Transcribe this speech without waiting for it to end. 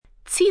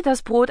Zieh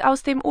das Brot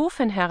aus dem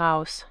Ofen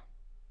heraus.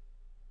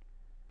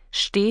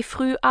 Steh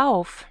früh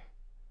auf.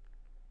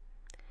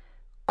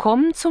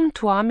 Komm zum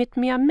Tor mit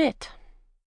mir mit.